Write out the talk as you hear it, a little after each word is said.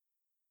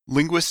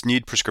Linguists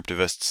Need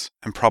Prescriptivists,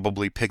 and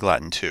Probably Pig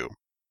Latin Too,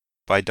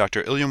 by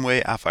Dr.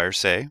 Ilyumwe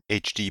Afirse,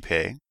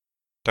 HD.Pay,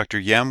 Dr.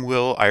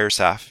 Yam-Will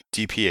Irsaf,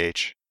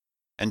 DPH,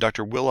 and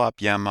Dr. Willop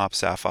Yam-Mop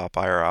Safop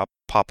Irop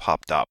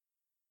Pop-Hop-Dop,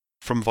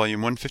 from Volume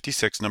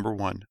 156, Number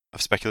 1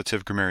 of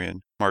Speculative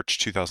Grammarian, March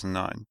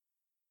 2009.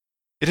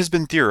 It has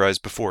been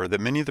theorized before that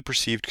many of the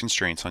perceived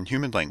constraints on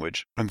human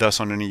language, and thus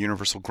on any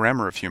universal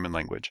grammar of human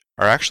language,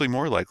 are actually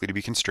more likely to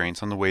be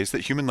constraints on the ways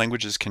that human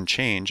languages can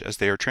change as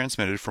they are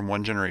transmitted from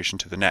one generation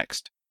to the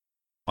next.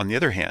 On the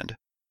other hand,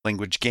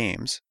 language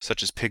games,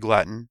 such as Pig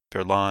Latin,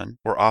 Verlan,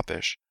 or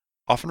Oppish,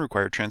 often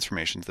require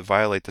transformations that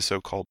violate the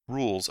so-called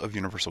rules of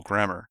universal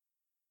grammar.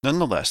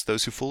 Nonetheless,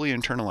 those who fully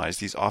internalize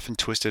these often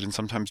twisted and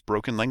sometimes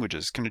broken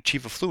languages can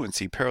achieve a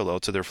fluency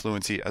parallel to their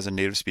fluency as a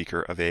native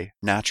speaker of a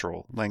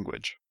natural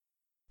language.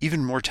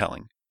 Even more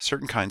telling,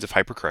 certain kinds of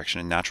hypercorrection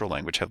in natural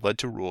language have led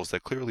to rules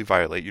that clearly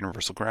violate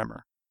universal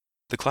grammar.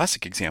 The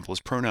classic example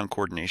is pronoun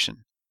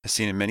coordination, as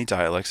seen in many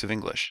dialects of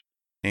English,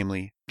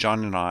 namely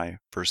John and I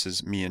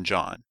versus me and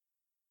John.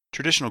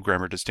 Traditional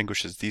grammar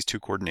distinguishes these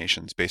two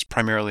coordinations based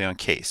primarily on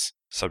case,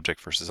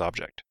 subject versus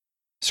object.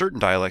 Certain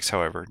dialects,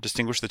 however,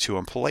 distinguish the two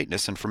on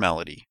politeness and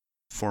formality,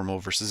 formal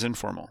versus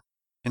informal.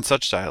 In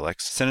such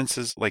dialects,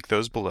 sentences like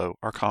those below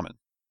are common.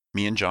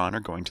 Me and John are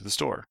going to the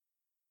store.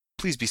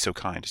 Please be so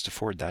kind as to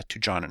forward that to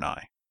John and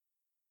I.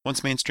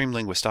 Once mainstream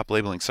linguists stop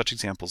labeling such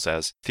examples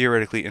as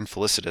theoretically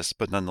infelicitous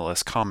but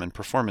nonetheless common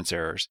performance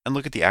errors and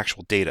look at the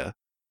actual data,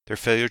 their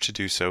failure to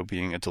do so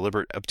being a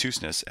deliberate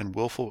obtuseness and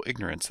willful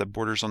ignorance that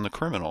borders on the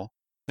criminal,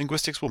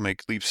 linguistics will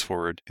make leaps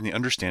forward in the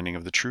understanding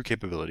of the true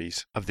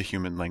capabilities of the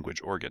human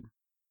language organ.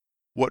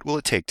 What will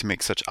it take to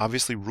make such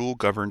obviously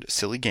rule-governed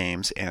silly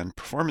games and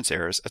performance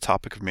errors a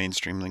topic of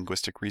mainstream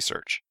linguistic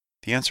research?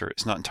 The answer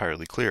is not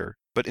entirely clear,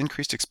 but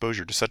increased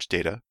exposure to such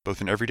data,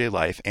 both in everyday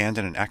life and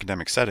in an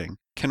academic setting,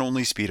 can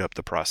only speed up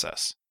the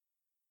process.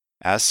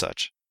 As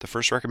such, the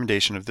first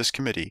recommendation of this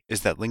committee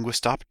is that linguists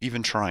stop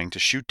even trying to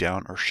shoot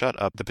down or shut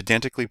up the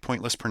pedantically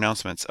pointless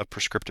pronouncements of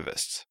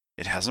prescriptivists.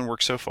 It hasn't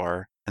worked so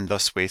far, and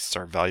thus wastes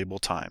our valuable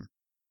time.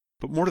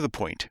 But more to the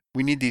point,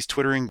 we need these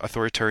twittering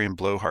authoritarian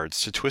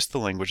blowhards to twist the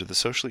language of the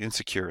socially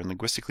insecure and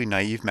linguistically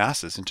naive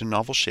masses into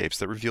novel shapes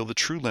that reveal the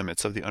true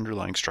limits of the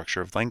underlying structure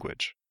of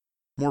language.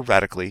 More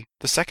radically,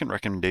 the second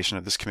recommendation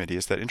of this committee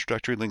is that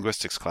introductory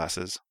linguistics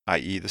classes,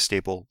 i.e. the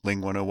staple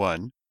Ling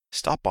 101,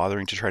 stop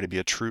bothering to try to be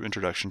a true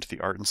introduction to the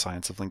art and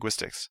science of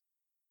linguistics.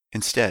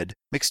 Instead,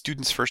 make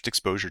students' first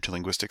exposure to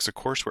linguistics a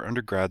course where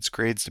undergrads'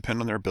 grades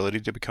depend on their ability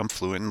to become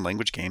fluent in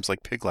language games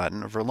like Pig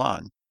Latin or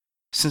Verlan.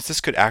 Since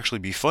this could actually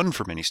be fun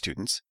for many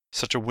students,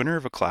 such a winner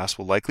of a class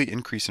will likely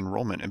increase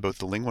enrollment in both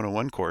the Ling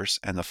 101 course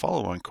and the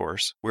follow-on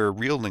course where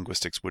real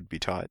linguistics would be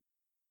taught.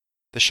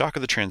 The shock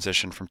of the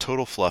transition from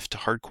total fluff to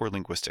hardcore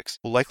linguistics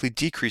will likely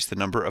decrease the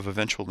number of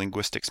eventual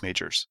linguistics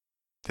majors.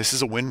 This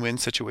is a win-win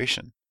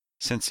situation,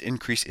 since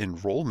increased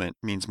enrollment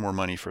means more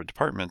money for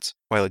departments,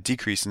 while a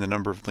decrease in the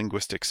number of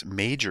linguistics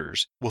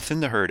majors will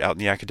thin the herd out in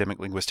the academic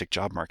linguistic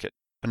job market,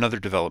 another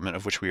development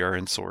of which we are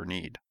in sore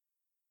need.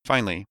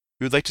 Finally,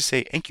 we would like to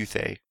say thank you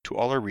to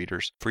all our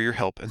readers for your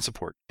help and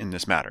support in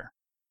this matter.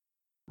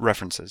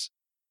 References: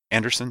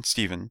 Anderson,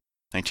 Stephen,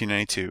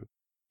 1992,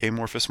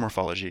 Amorphous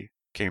Morphology,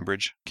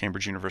 Cambridge,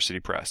 Cambridge University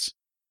Press.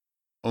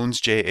 Owens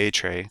J. A.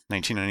 Trey,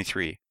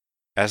 1993,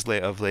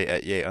 Asle Ovle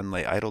et Ye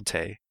Unle Idle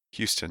Te,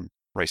 Houston,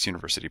 Rice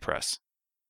University Press.